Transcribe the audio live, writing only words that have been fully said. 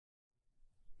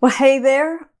Well, hey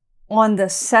there. On the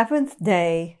seventh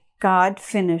day, God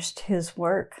finished his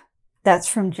work. That's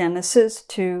from Genesis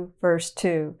 2, verse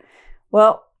 2.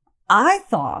 Well, I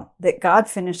thought that God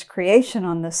finished creation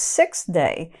on the sixth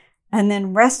day and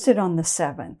then rested on the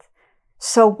seventh.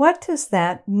 So what does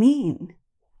that mean?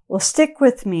 Well, stick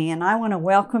with me, and I want to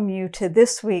welcome you to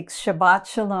this week's Shabbat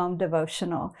Shalom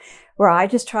devotional, where I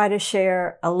just try to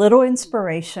share a little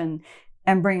inspiration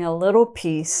and bring a little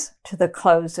peace to the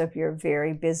close of your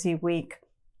very busy week.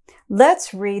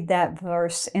 Let's read that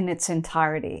verse in its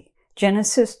entirety.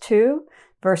 Genesis 2,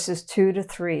 verses 2 to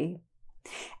 3.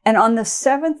 And on the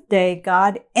seventh day,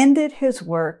 God ended his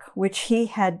work which he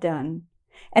had done,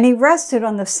 and he rested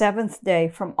on the seventh day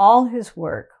from all his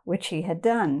work which he had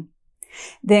done.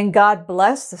 Then God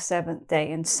blessed the seventh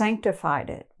day and sanctified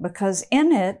it, because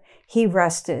in it he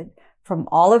rested from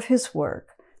all of his work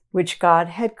which God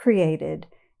had created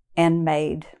and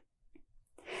made.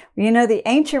 You know, the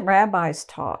ancient rabbis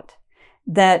taught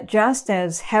that just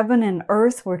as heaven and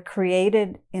earth were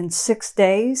created in 6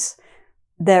 days,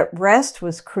 that rest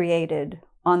was created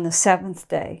on the seventh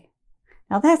day.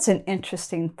 Now that's an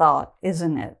interesting thought,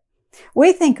 isn't it?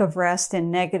 We think of rest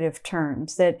in negative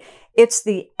terms, that it's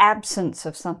the absence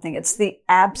of something. It's the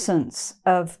absence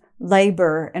of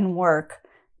labor and work,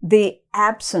 the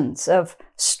absence of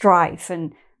strife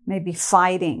and maybe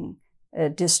fighting,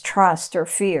 distrust or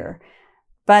fear.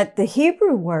 But the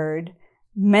Hebrew word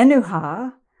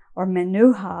menuha or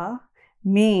menuha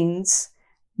means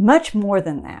much more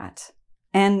than that.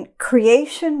 And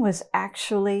creation was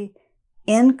actually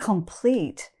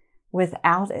incomplete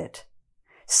without it.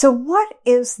 So what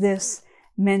is this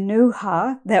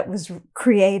menuha that was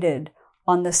created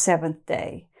on the seventh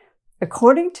day?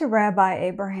 According to Rabbi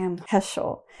Abraham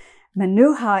Heschel,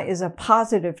 menuha is a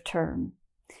positive term.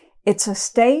 It's a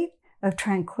state of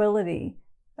tranquility,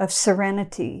 of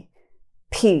serenity,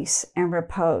 peace, and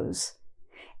repose.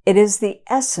 It is the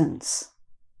essence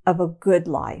of a good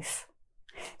life.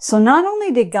 So not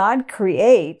only did God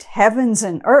create heavens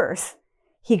and earth,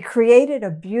 he created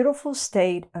a beautiful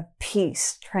state of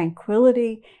peace,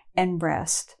 tranquility, and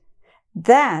rest.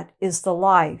 That is the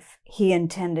life he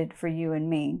intended for you and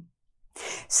me.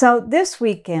 So this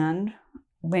weekend,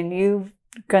 when you're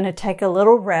going to take a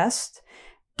little rest,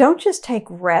 don't just take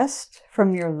rest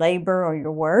from your labor or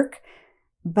your work,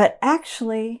 but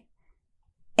actually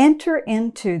enter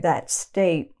into that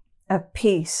state of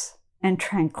peace and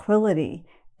tranquility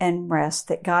and rest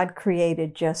that God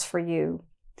created just for you.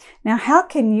 Now, how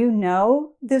can you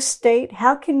know this state?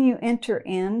 How can you enter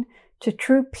in to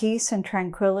true peace and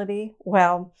tranquility?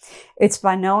 Well, it's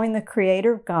by knowing the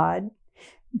Creator God,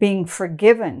 being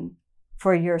forgiven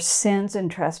for your sins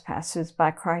and trespasses by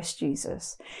Christ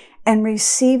Jesus, and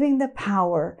receiving the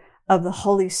power of the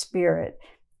Holy Spirit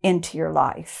into your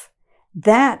life.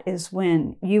 That is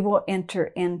when you will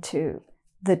enter into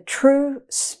the true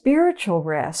spiritual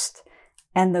rest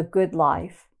and the good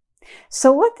life.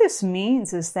 So what this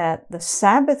means is that the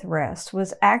Sabbath rest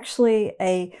was actually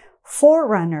a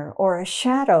forerunner or a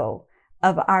shadow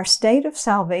of our state of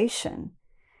salvation,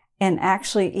 and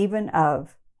actually even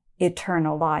of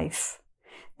eternal life.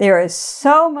 There is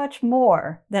so much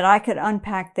more that I could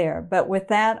unpack there, but with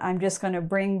that, I'm just going to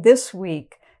bring this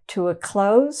week to a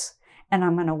close, and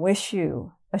I'm going to wish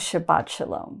you a Shabbat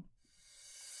Shalom.